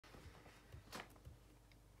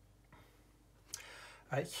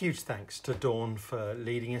Huge thanks to Dawn for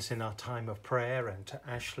leading us in our time of prayer and to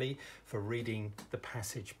Ashley for reading the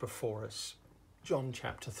passage before us. John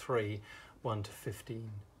chapter 3, 1 to 15.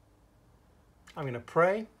 I'm going to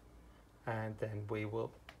pray and then we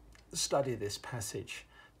will study this passage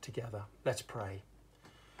together. Let's pray.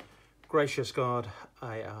 Gracious God,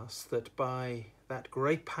 I ask that by that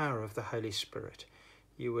great power of the Holy Spirit,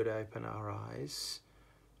 you would open our eyes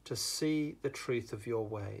to see the truth of your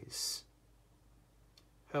ways.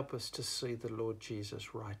 Help us to see the Lord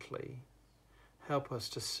Jesus rightly. Help us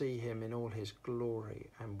to see him in all his glory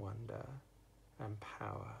and wonder and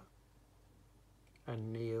power.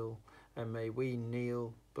 And may we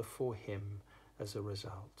kneel before him as a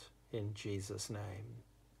result. In Jesus' name.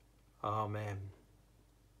 Amen.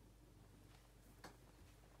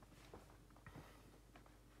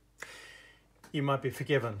 You might be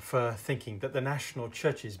forgiven for thinking that the national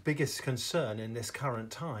church's biggest concern in this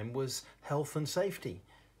current time was health and safety.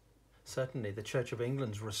 Certainly the Church of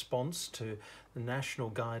England's response to the national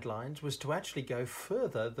guidelines was to actually go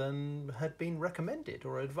further than had been recommended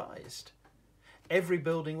or advised. Every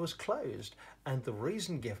building was closed and the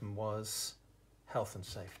reason given was health and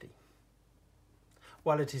safety.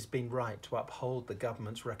 While it has been right to uphold the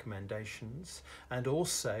government's recommendations and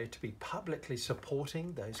also to be publicly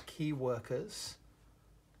supporting those key workers,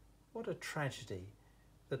 what a tragedy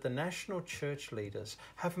that the national church leaders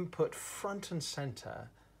haven't put front and centre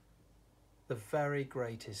the very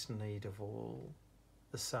greatest need of all,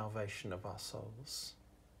 the salvation of our souls.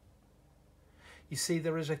 You see,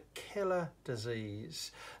 there is a killer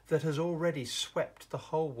disease that has already swept the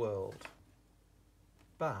whole world,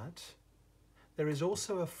 but there is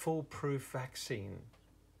also a foolproof vaccine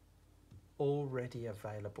already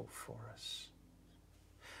available for us.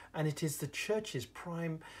 And it is the church's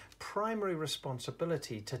primary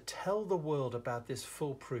responsibility to tell the world about this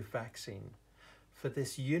foolproof vaccine for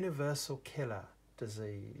this universal killer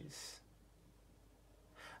disease.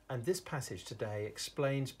 And this passage today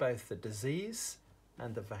explains both the disease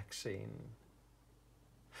and the vaccine.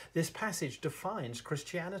 This passage defines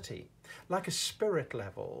Christianity like a spirit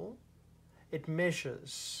level. It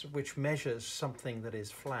measures something that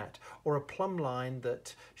is flat, or a plumb line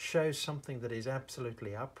that shows something that is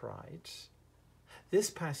absolutely upright.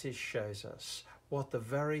 This passage shows us what the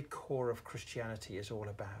very core of Christianity is all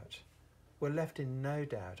about. We're left in no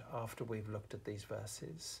doubt after we've looked at these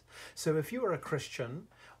verses. So if you are a Christian,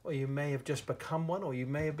 or you may have just become one, or you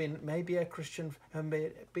may have been a Christian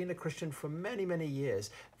for many, many years,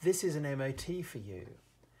 this is an MOT for you.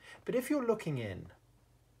 But if you're looking in,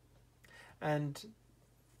 and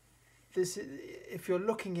if you're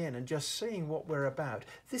looking in and just seeing what we're about,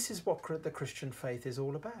 this is what the Christian faith is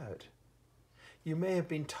all about. You may have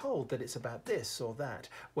been told that it's about this or that.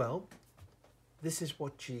 Well, this is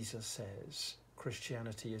what Jesus says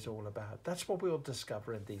Christianity is all about. That's what we'll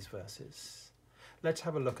discover in these verses. Let's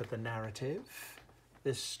have a look at the narrative,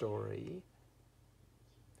 this story,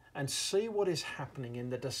 and see what is happening in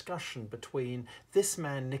the discussion between this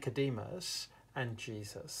man Nicodemus and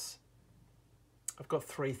Jesus. I've got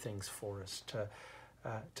three things for us to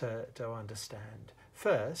understand.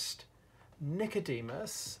 First,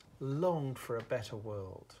 Nicodemus longed for a better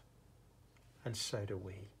world, and so do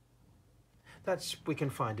we. We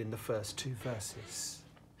can find in the first two verses.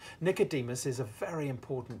 Nicodemus is a very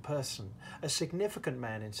important person, a significant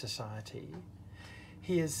man in society.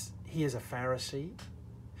 He is a Pharisee.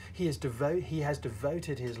 He has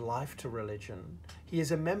devoted his life to religion. He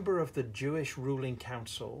is a member of the Jewish ruling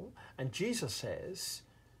council, and Jesus says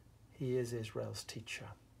he is Israel's teacher.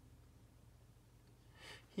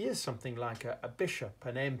 He is something like a bishop,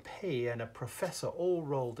 an MP, and a professor all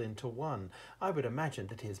rolled into one. I would imagine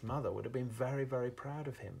that his mother would have been very, very proud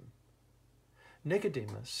of him.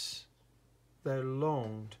 Nicodemus, though,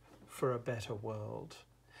 longed for a better world.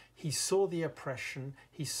 He saw the oppression,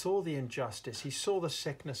 he saw the injustice, he saw the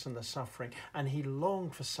sickness and the suffering, and he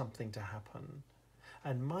longed for something to happen.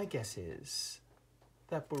 And my guess is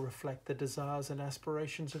that will reflect the desires and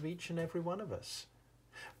aspirations of each and every one of us,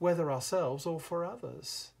 whether ourselves or for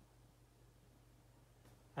others.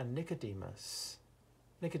 And Nicodemus,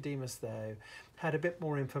 though, had a bit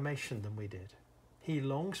more information than we did. He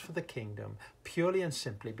longs for the kingdom purely and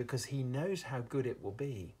simply because he knows how good it will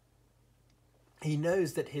be. He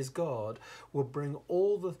knows that his God will bring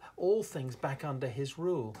all things back under his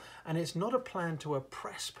rule. And it's not a plan to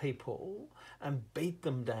oppress people and beat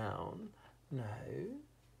them down. No,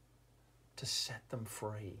 to set them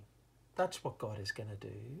free. That's what God is going to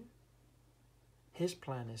do. His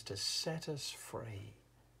plan is to set us free.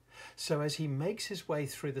 So as he makes his way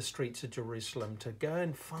through the streets of Jerusalem to go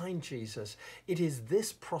and find Jesus, it is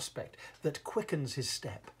this prospect that quickens his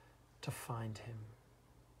step to find him.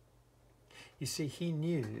 You see, he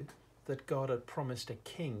knew that God had promised a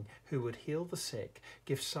king who would heal the sick,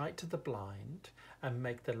 give sight to the blind, and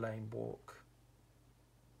make the lame walk.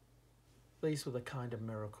 These were the kind of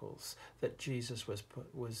miracles that Jesus was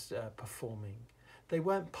performing. They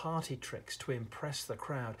weren't party tricks to impress the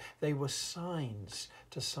crowd. They were signs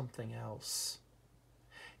to something else.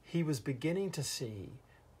 He was beginning to see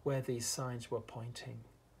where these signs were pointing.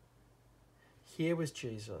 Here was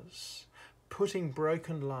Jesus putting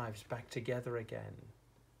broken lives back together again.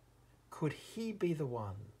 Could he be the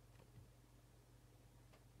one?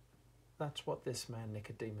 That's what this man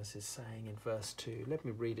Nicodemus is saying in verse 2. Let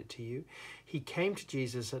me read it to you. He came to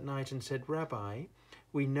Jesus at night and said, "Rabbi,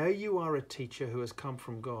 we know you are a teacher who has come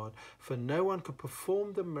from God, for no one could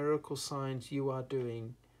perform the miracle signs you are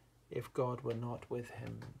doing if God were not with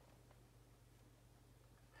him."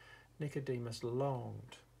 Nicodemus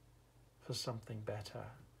longed for something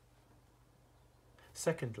better.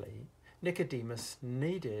 Secondly, Nicodemus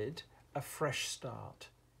needed a fresh start,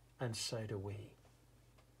 and so do we.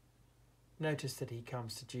 Notice that he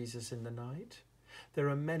comes to Jesus in the night. There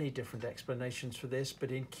are many different explanations for this,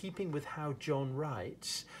 but in keeping with how John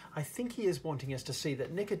writes, I think he is wanting us to see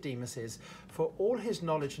that Nicodemus is, for all his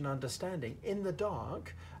knowledge and understanding, in the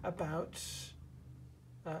dark about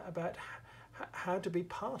how to be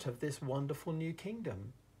part of this wonderful new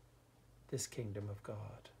kingdom, this kingdom of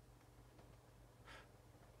God.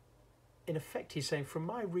 In effect, he's saying, from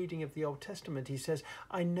my reading of the Old Testament, he says,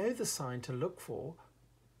 I know the sign to look for.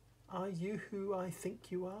 Are you who I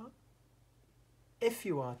think you are? If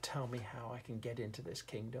you are, tell me how I can get into this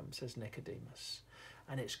kingdom, says Nicodemus.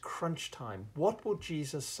 And it's crunch time. What will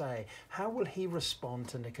Jesus say? How will he respond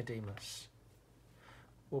to Nicodemus?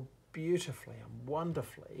 Well, beautifully and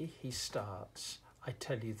wonderfully, he starts, I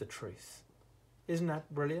tell you the truth. Isn't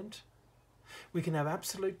that brilliant? We can have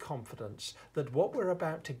absolute confidence that what we're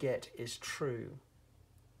about to get is true.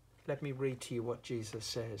 Let me read to you what Jesus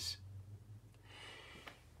says.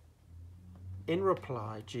 In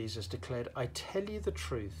reply, Jesus declared, I tell you the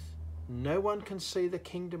truth, no one can see the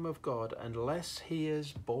kingdom of God unless he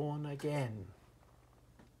is born again.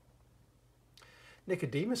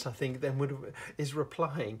 Nicodemus, I think, then is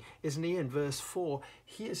replying, isn't he, in verse 4?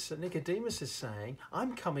 Nicodemus is saying,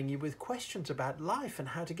 I'm coming you with questions about life and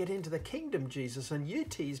how to get into the kingdom, Jesus, and you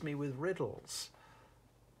tease me with riddles.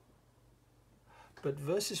 But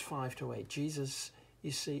verses 5 to 8, Jesus,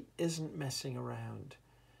 you see, isn't messing around.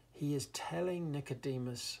 He is telling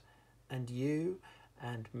Nicodemus and you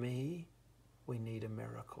and me, we need a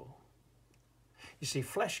miracle. You see,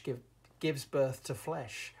 flesh gives birth to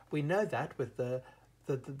flesh. We know that with a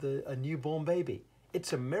newborn baby.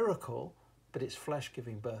 It's a miracle, but it's flesh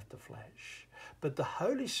giving birth to flesh. But the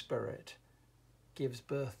Holy Spirit gives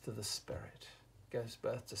birth to the Spirit, gives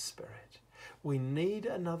birth to spirit. We need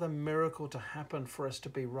another miracle to happen for us to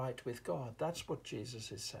be right with God. That's what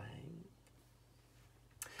Jesus is saying.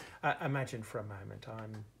 Imagine for a moment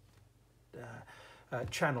I'm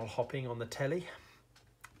channel hopping on the telly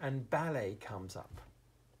and ballet comes up.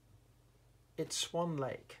 It's Swan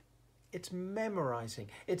Lake. It's memorizing.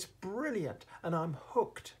 It's brilliant. And I'm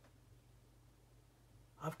hooked.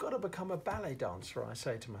 I've got to become a ballet dancer, I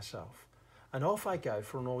say to myself. And off I go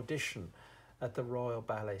for an audition at the Royal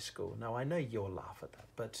Ballet School. Now, I know you'll laugh at that,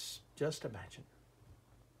 but just imagine.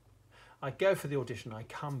 I go for the audition. I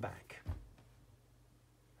come back.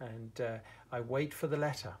 And I wait for the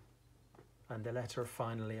letter. And the letter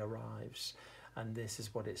finally arrives. And this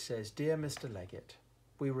is what it says. Dear Mr. Leggett,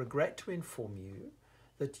 we regret to inform you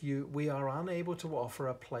that we are unable to offer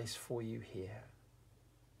a place for you here.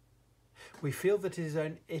 We feel that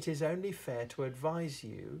it is only fair to advise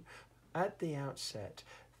you at the outset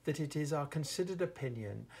that it is our considered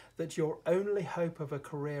opinion that your only hope of a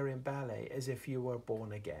career in ballet is if you were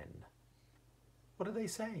born again. What are they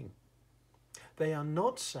saying? They are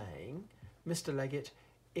not saying, Mr. Leggett,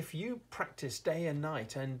 if you practice day and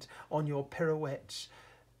night and on your pirouettes,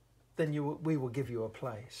 then we will give you a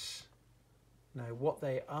place. No, what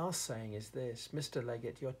they are saying is this, Mr.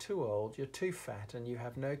 Leggett, you're too old, you're too fat, and you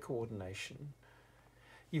have no coordination.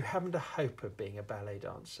 You haven't a hope of being a ballet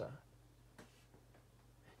dancer.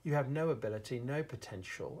 You have no ability, no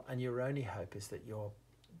potential, and your only hope is that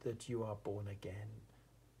you are born again.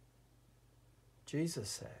 Jesus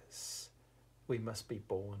says we must be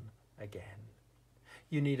born again.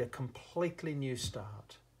 You need a completely new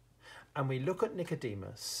start. And we look at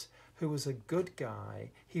Nicodemus, who was a good guy.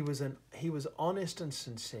 He was honest and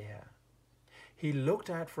sincere. He looked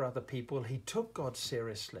out for other people. He took God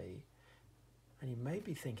seriously. And you may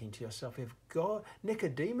be thinking to yourself, if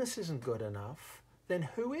Nicodemus isn't good enough, then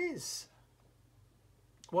who is?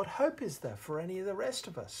 What hope is there for any of the rest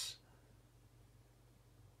of us?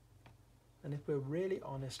 And if we're really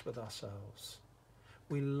honest with ourselves,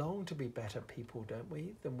 we long to be better people, don't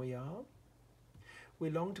we, than we are? We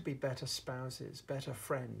long to be better spouses, better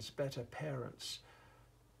friends, better parents.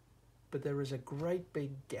 But there is a great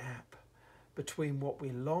big gap between what we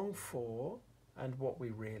long for and what we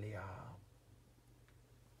really are.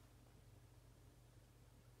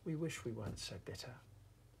 We wish we weren't so bitter,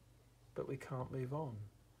 but we can't move on.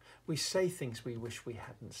 We say things we wish we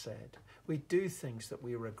hadn't said. We do things that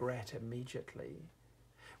we regret immediately.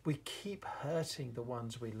 We keep hurting the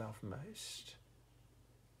ones we love most.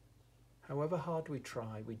 However hard we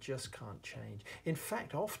try, we just can't change. In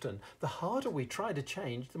fact, often, the harder we try to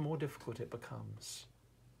change, the more difficult it becomes.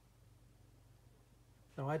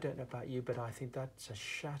 Now, I don't know about you, but I think that's a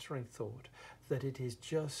shattering thought, that it is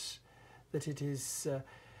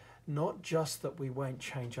not just that we won't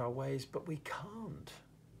change our ways, but we can't.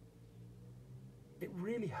 It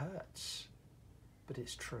really hurts, but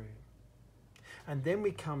it's true. And then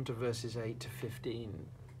we come to verses 8 to 15.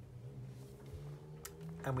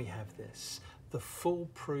 And we have this, the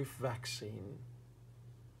foolproof vaccine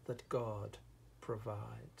that God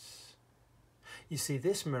provides. You see,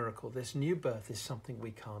 this miracle, this new birth, is something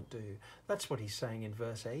we can't do. That's what he's saying in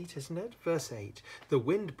verse 8, isn't it? Verse 8, the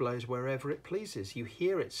wind blows wherever it pleases. You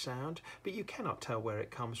hear its sound, but you cannot tell where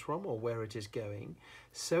it comes from or where it is going.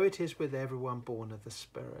 So it is with everyone born of the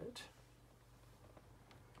Spirit.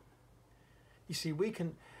 You see, we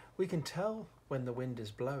can tell when the wind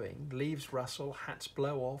is blowing. Leaves rustle, hats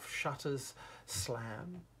blow off, shutters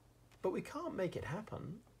slam. But we can't make it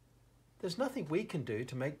happen. There's nothing we can do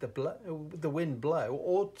to make the wind blow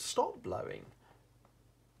or stop blowing.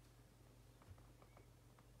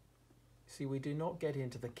 See, we do not get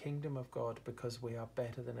into the kingdom of God because we are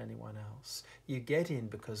better than anyone else. You get in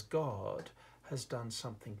because God has done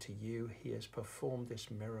something to you. He has performed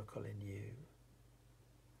this miracle in you.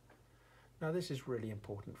 Now, this is really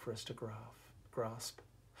important for us to grasp.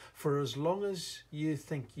 For as long as you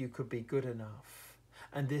think you could be good enough,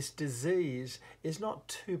 and this disease is not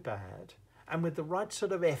too bad, and with the right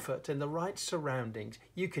sort of effort and the right surroundings,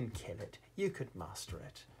 you can kill it, you could master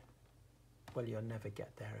it. Well, you'll never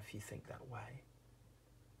get there if you think that way.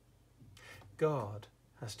 God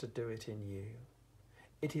has to do it in you.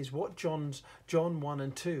 It is what John 1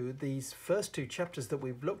 and 2, these first two chapters that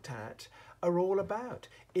we've looked at, are all about.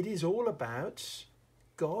 It is all about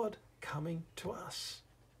God coming to us.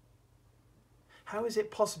 How is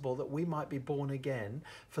it possible that we might be born again,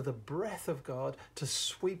 for the breath of God to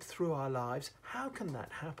sweep through our lives? How can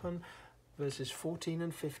that happen? Verses 14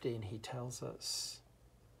 and 15, he tells us.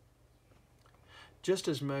 Just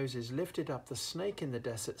as Moses lifted up the snake in the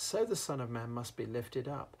desert, so the Son of Man must be lifted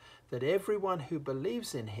up, that everyone who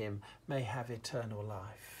believes in him may have eternal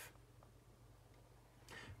life.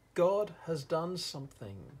 God has done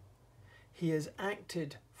something. He has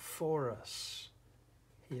acted for us.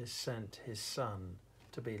 He has sent his Son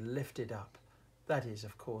to be lifted up. That is,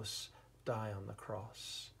 of course, die on the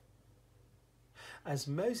cross. As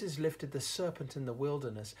Moses lifted the serpent in the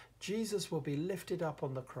wilderness, Jesus will be lifted up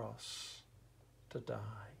on the cross to die.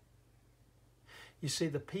 You see,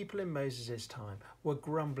 the people in Moses' time were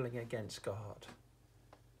grumbling against God.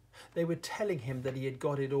 They were telling him that he had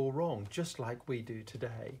got it all wrong, just like we do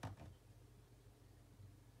today.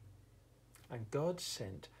 And God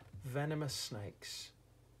sent venomous snakes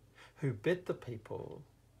who bit the people,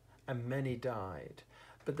 and many died.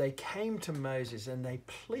 But they came to Moses and they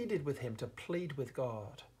pleaded with him to plead with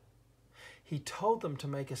God. He told them to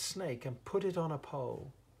make a snake and put it on a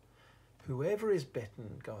pole. Whoever is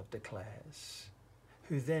bitten, God declares,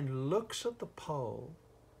 who then looks at the pole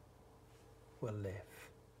will live.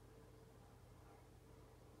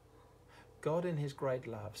 God in his great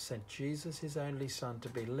love sent Jesus, his only Son, to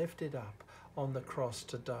be lifted up on the cross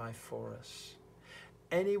to die for us.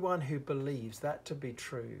 Anyone who believes that to be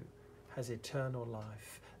true has eternal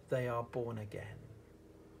life. They are born again.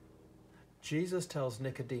 Jesus tells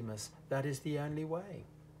Nicodemus that is the only way.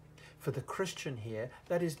 For the Christian here,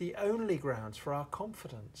 that is the only grounds for our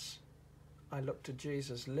confidence. I look to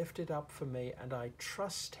Jesus lifted up for me, and I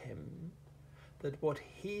trust him that what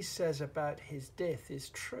he says about his death is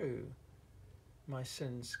true. My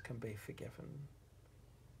sins can be forgiven.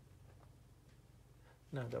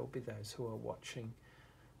 Now there will be those who are watching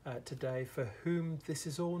today for whom this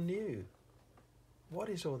is all new. What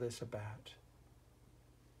is all this about?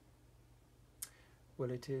 Well,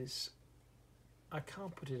 it is I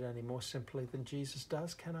can't put it any more simply than Jesus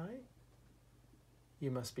does, can I?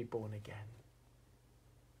 You must be born again.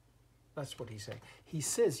 That's what he's saying. He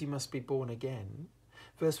says you must be born again.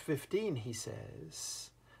 Verse 15, he says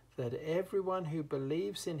that everyone who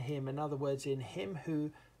believes in him, in other words, in him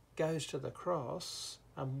who goes to the cross,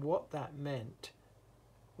 and what that meant,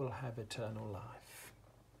 will have eternal life.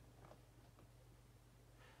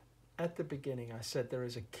 At the beginning, I said there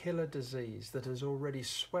is a killer disease that has already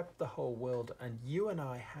swept the whole world, and you and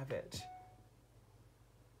I have it.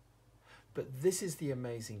 But this is the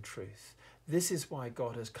amazing truth. This is why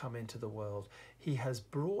God has come into the world. He has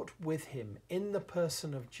brought with him, in the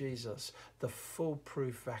person of Jesus, the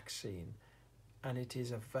foolproof vaccine, and it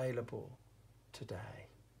is available today.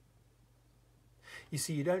 You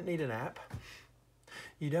see, you don't need an app.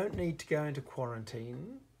 You don't need to go into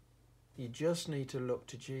quarantine. You just need to look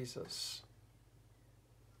to Jesus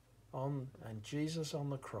and Jesus on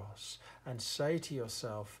the cross and say to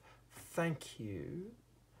yourself, thank you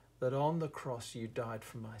that on the cross you died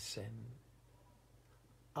for my sin.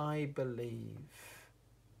 I believe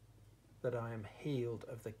that I am healed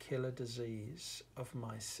of the killer disease of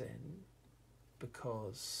my sin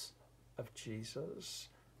because of Jesus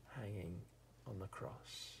hanging on the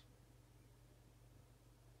cross.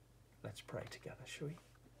 Let's pray together, shall we?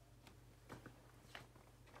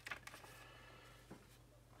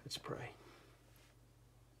 Let's pray.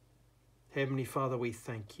 Heavenly Father, we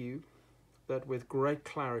thank you that with great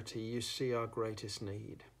clarity you see our greatest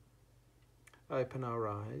need. Open our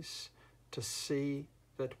eyes to see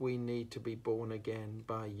that we need to be born again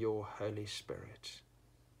by your Holy Spirit,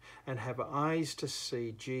 and have eyes to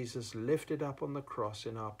see Jesus lifted up on the cross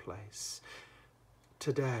in our place.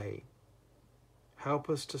 Today, help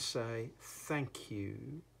us to say, thank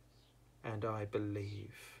you, and I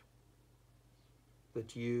believe,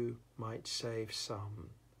 that you might save some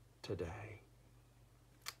today.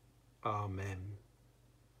 Amen.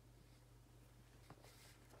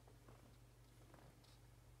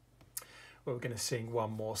 Well, we're going to sing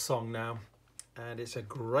one more song now, and it's a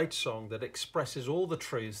great song that expresses all the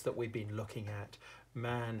truths that we've been looking at.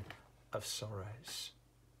 Man of Sorrows.